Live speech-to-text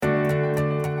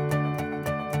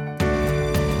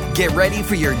Get ready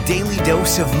for your daily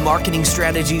dose of marketing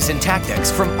strategies and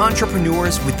tactics from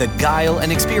entrepreneurs with the guile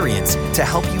and experience to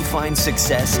help you find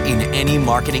success in any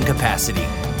marketing capacity.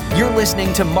 You're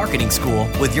listening to Marketing School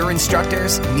with your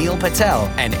instructors, Neil Patel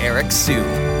and Eric Siu.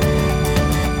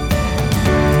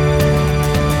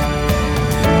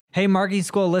 Hey, Marketing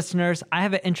School listeners, I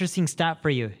have an interesting stat for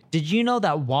you. Did you know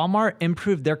that Walmart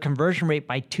improved their conversion rate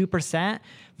by 2%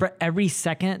 for every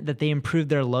second that they improved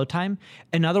their load time?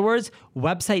 In other words,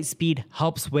 website speed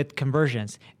helps with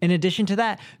conversions. In addition to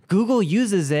that, Google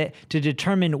uses it to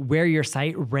determine where your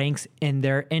site ranks in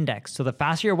their index. So the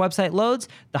faster your website loads,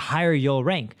 the higher you'll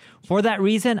rank. For that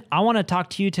reason, I want to talk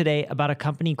to you today about a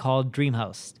company called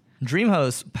DreamHost.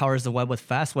 DreamHost powers the web with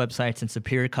fast websites and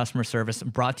superior customer service,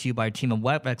 brought to you by a team of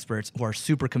web experts who are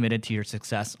super committed to your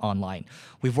success online.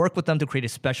 We've worked with them to create a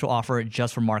special offer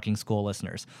just for Marketing School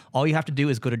listeners. All you have to do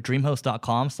is go to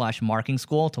dreamhost.com/marketing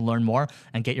school to learn more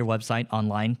and get your website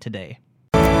online today.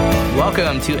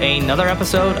 Welcome to another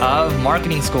episode of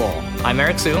Marketing School. I'm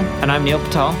Eric Siu. And I'm Neil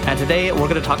Patel. And today we're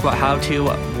going to talk about how to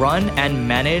run and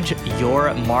manage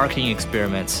your marketing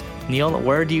experiments. Neil,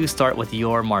 where do you start with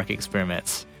your marketing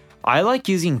experiments? I like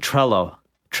using Trello.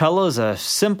 Trello is a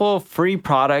simple, free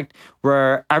product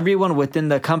where everyone within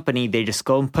the company, they just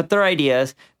go and put their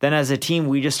ideas. Then as a team,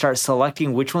 we just start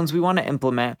selecting which ones we want to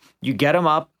implement. You get them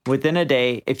up within a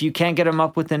day. If you can't get them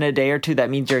up within a day or two, that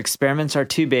means your experiments are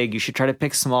too big. You should try to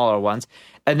pick smaller ones.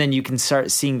 And then you can start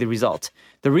seeing the results.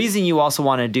 The reason you also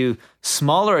want to do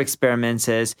smaller experiments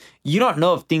is you don't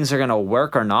know if things are going to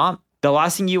work or not. The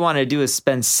last thing you want to do is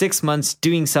spend 6 months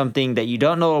doing something that you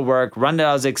don't know will work, run it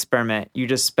out as an experiment. You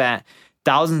just spent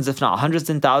thousands, if not hundreds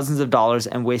and thousands of dollars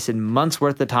and wasted months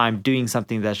worth of time doing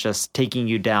something that's just taking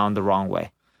you down the wrong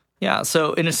way. Yeah,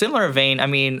 so in a similar vein, I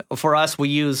mean, for us, we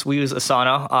use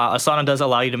Asana. Asana does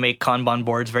allow you to make Kanban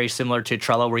boards very similar to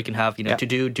Trello, where you can have, to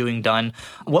do, doing, done.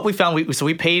 What we found,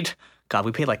 we paid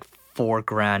like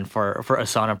 $4,000 for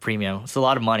Asana Premium. It's a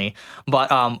lot of money. But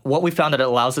what we found that it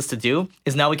allows us to do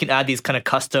is now we can add these kind of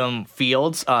custom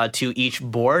fields to each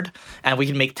board, and we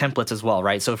can make templates as well,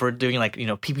 right? So if we're doing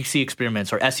PPC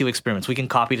experiments or SEO experiments, we can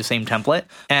copy the same template,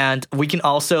 and we can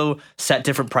also set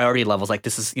different priority levels. Like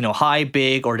this is high,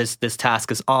 big, or this task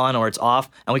is on or it's off,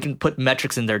 and we can put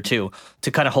metrics in there too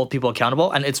to kind of hold people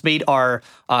accountable. And it's made our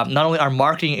not only our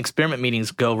marketing experiment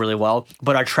meetings go really well,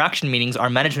 but our traction meetings, our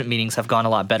management meetings have gone a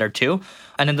lot better too.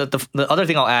 And then the other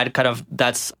thing I'll add, kind of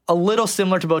that's a little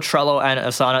similar to both Trello and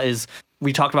Asana, is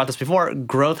we talked about this before,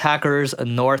 Growth Hackers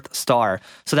North Star.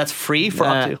 So that's free for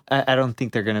up to... I don't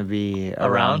think they're going to be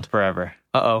around forever.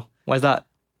 Uh-oh. Why is that?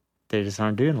 They just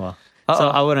aren't doing well. Uh-oh. So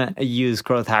I wouldn't use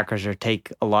Growth Hackers or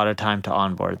take a lot of time to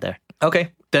onboard there.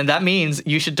 Okay. Then that means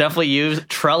you should definitely use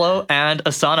Trello and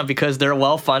Asana because they're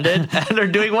well-funded and they're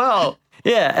doing well.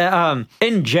 Yeah.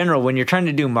 In general, when you're trying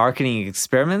to do marketing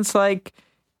experiments,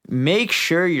 make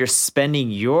sure you're spending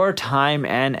your time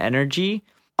and energy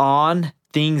on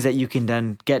things that you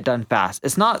can get done fast.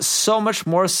 It's not so much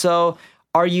more so,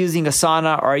 are you using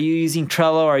Asana? Are you using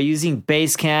Trello? Are you using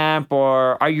Basecamp?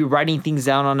 Or are you writing things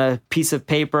down on a piece of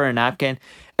paper or napkin?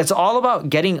 It's all about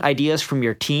getting ideas from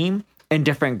your team in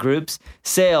different groups: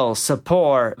 sales,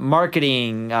 support,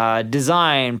 marketing,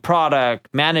 design, product,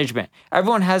 management.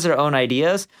 Everyone has their own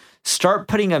ideas. Start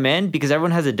putting them in because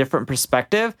everyone has a different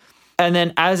perspective. And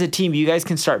then as a team, you guys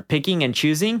can start picking and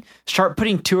choosing. Start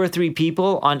putting 2 or 3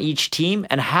 people on each team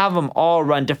and have them all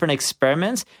run different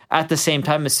experiments at the same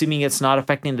time, assuming it's not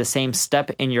affecting the same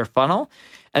step in your funnel.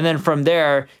 And then from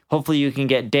there, hopefully you can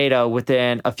get data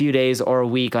within a few days or a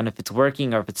week on if it's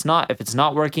working or if it's not. If it's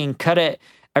not working, cut it.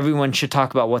 Everyone should talk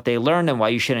about what they learned and why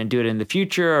you shouldn't do it in the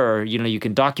future. Or, you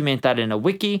can document that in a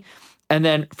wiki. And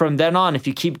then from then on, if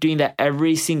you keep doing that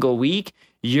every single week,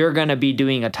 you're going to be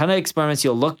doing a ton of experiments.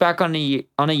 You'll look back on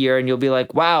a year and you'll be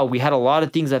like, wow, we had a lot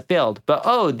of things that failed.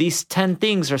 But these 10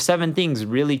 things or 7 things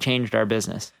really changed our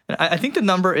business. I think the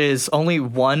number is only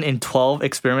 1 in 12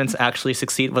 experiments actually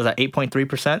succeed. Was that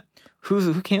 8.3%?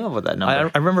 Who came up with that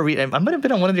number? I remember reading. I might have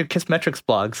been on one of your Kissmetrics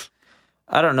blogs.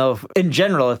 I don't know. In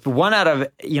general, if 1 out of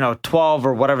 12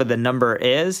 or whatever the number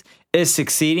is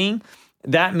succeeding,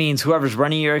 that means whoever's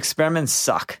running your experiments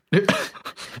suck.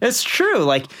 It's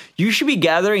true. You should be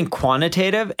gathering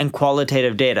quantitative and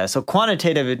qualitative data. So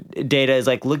quantitative data is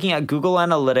looking at Google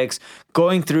Analytics,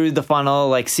 going through the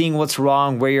funnel, seeing what's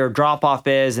wrong, where your drop off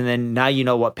is, and then now you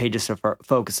know what pages to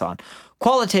focus on.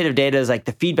 Qualitative data is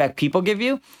the feedback people give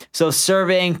you. So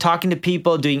surveying, talking to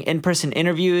people, doing in-person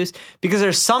interviews, because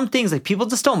there's some things people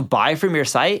just don't buy from your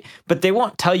site, but they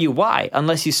won't tell you why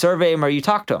unless you survey them or you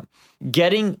talk to them.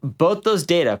 Getting both those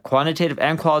data, quantitative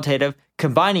and qualitative,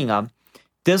 combining them,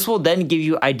 This will then give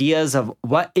you ideas of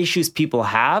what issues people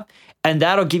have, and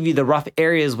that'll give you the rough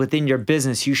areas within your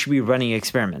business you should be running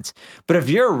experiments. But if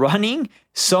you're running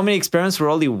so many experiments where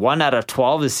only 1 out of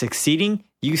 12 is succeeding,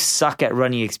 you suck at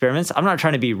running experiments. I'm not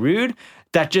trying to be rude.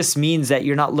 That just means that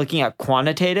you're not looking at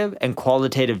quantitative and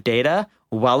qualitative data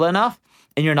well enough,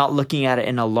 and you're not looking at it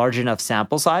in a large enough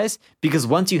sample size. Because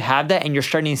once you have that and you're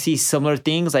starting to see similar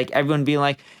things, like everyone being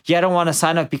like, yeah, I don't want to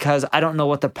sign up because I don't know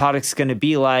what the product's going to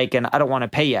be like and I don't want to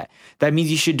pay yet. That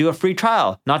means you should do a free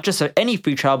trial, not just any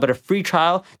free trial, but a free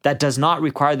trial that does not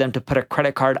require them to put a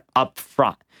credit card up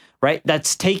front, right?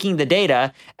 That's taking the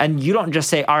data, and you don't just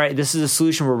say, all right, this is a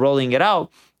solution, we're rolling it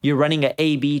out. You're running an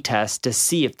A/B test to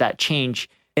see if that change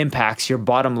impacts your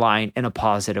bottom line in a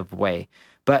positive way.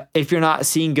 But if you're not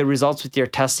seeing good results with your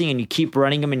testing and you keep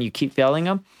running them and you keep failing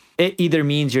them, it either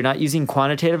means you're not using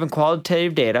quantitative and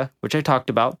qualitative data, which I talked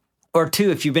about, or 2,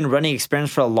 if you've been running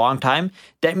experiments for a long time,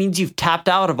 that means you've tapped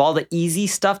out of all the easy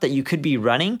stuff that you could be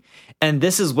running. And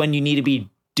this is when you need to be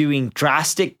doing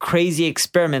drastic, crazy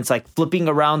experiments like flipping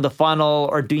around the funnel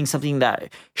or doing something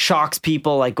that shocks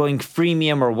people, like going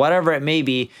freemium or whatever it may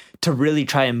be, to really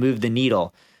try and move the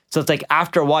needle. So it's like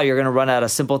after a while, you're going to run out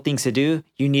of simple things to do.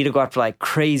 You need to go after like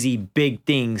crazy big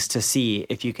things to see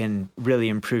if you can really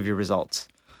improve your results.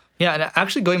 Yeah, and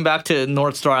actually going back to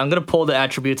North Star, I'm going to pull the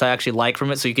attributes I actually like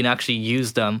from it so you can actually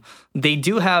use them. They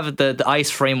do have the ICE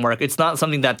framework. It's not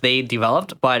something that they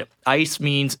developed, but ICE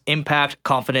means impact,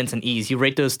 confidence, and ease. You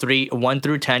rate those 3, 1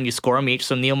 through 10, you score them each.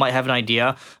 So Neil might have an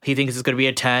idea. He thinks it's going to be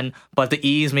a 10, but the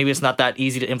ease, maybe it's not that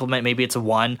easy to implement. Maybe it's a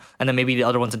 1, and then maybe the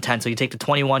other one's a 10. So you take the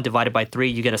 21 divided by 3,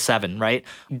 you get a 7, right?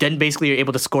 Then basically you're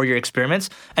able to score your experiments.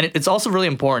 And it's also really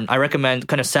important. I recommend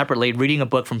kind of separately reading a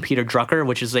book from Peter Drucker,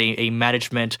 which is a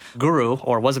management guru,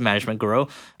 or was a management guru.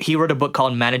 He wrote a book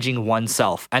called Managing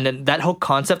Oneself. And then that whole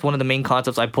concept, one of the main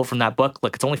concepts I pulled from that book,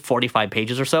 like it's only 45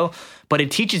 pages or so, but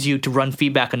it teaches you to run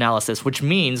feedback analysis, which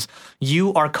means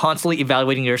you are constantly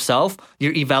evaluating yourself.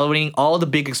 You're evaluating all the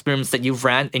big experiments that you've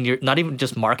ran in your, not even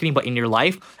just marketing, but in your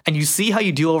life. And you see how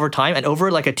you do over time. And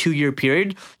over like a 2-year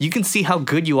period, you can see how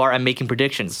good you are at making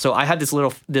predictions. So I had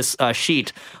this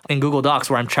sheet in Google Docs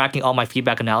where I'm tracking all my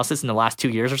feedback analysis in the last 2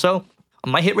 years or so.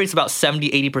 My hit rate's about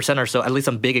 70, 80% or so, at least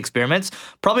on big experiments.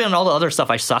 Probably on all the other stuff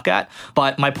I suck at.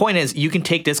 But my point is, you can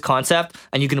take this concept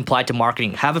and you can apply it to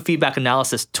marketing. Have a feedback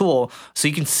analysis tool so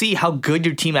you can see how good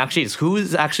your team actually is, who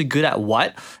is actually good at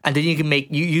what, and then you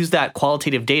use that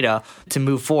qualitative data to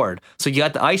move forward. So you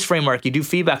got the ICE framework, you do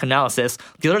feedback analysis.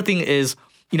 The other thing is,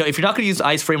 if you're not going to use the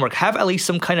ICE framework, have at least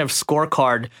some kind of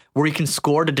scorecard where you can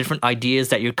score the different ideas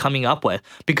that you're coming up with.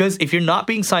 Because if you're not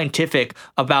being scientific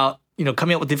about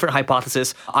coming up with different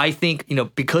hypotheses, I think,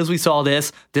 because we saw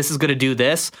this is going to do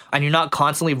this, and you're not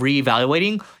constantly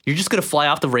reevaluating, you're just going to fly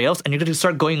off the rails and you're going to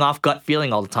start going off gut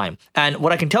feeling all the time. And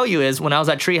what I can tell you is when I was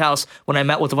at Treehouse, when I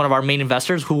met with one of our main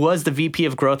investors, who was the VP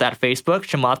of growth at Facebook,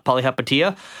 Chamath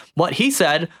Palihapitiya, what he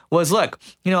said was, look,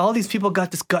 all these people got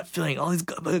this gut feeling, all these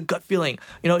gut feeling,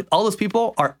 all those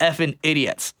people are effing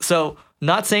idiots. So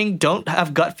not saying don't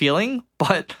have gut feeling,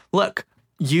 but look,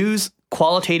 use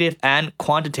qualitative and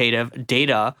quantitative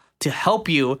data to help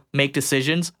you make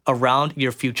decisions around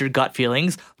your future gut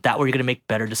feelings. That way you're going to make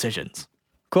better decisions.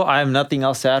 Cool. I have nothing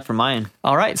else to add for mine.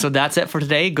 All right. So that's it for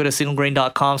today. Go to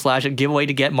signalgrain.com/giveaway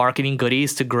to get marketing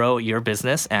goodies to grow your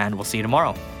business, and we'll see you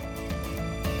tomorrow.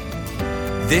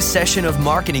 This session of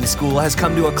Marketing School has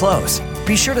come to a close.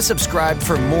 Be sure to subscribe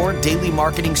for more daily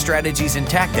marketing strategies and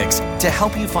tactics to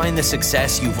help you find the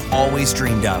success you've always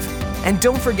dreamed of. And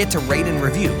don't forget to rate and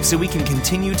review so we can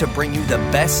continue to bring you the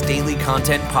best daily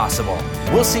content possible.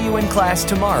 We'll see you in class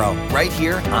tomorrow, right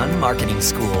here on Marketing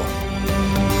School.